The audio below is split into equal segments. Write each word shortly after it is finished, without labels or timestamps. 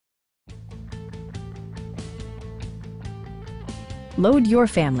Load your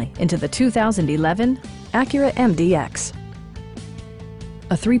family into the 2011 Acura MDX.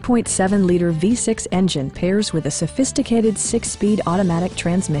 A 3.7-liter V6 engine pairs with a sophisticated 6-speed automatic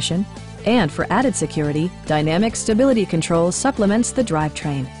transmission, and for added security, dynamic stability control supplements the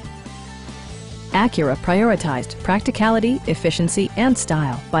drivetrain. Acura prioritized practicality, efficiency, and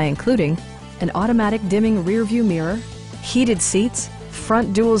style by including an automatic dimming rearview mirror, heated seats,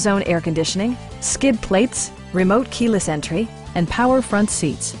 front dual-zone air conditioning, skid plates, remote keyless entry, and power front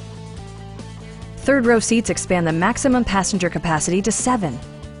seats. Third-row seats expand the maximum passenger capacity to 7.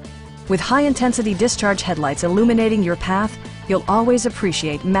 With high-intensity discharge headlights illuminating your path, you'll always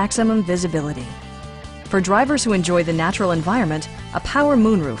appreciate maximum visibility. For drivers who enjoy the natural environment, a power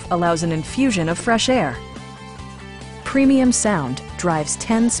moonroof allows an infusion of fresh air. Premium sound drives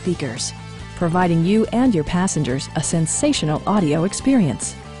 10 speakers, providing you and your passengers a sensational audio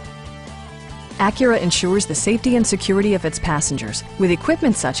experience. Acura ensures the safety and security of its passengers with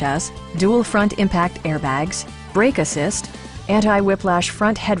equipment such as dual front impact airbags, brake assist, anti-whiplash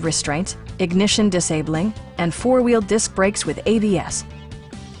front head restraints, ignition disabling, and 4-wheel disc brakes with ABS.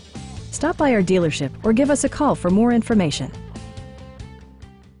 Stop by our dealership or give us a call for more information.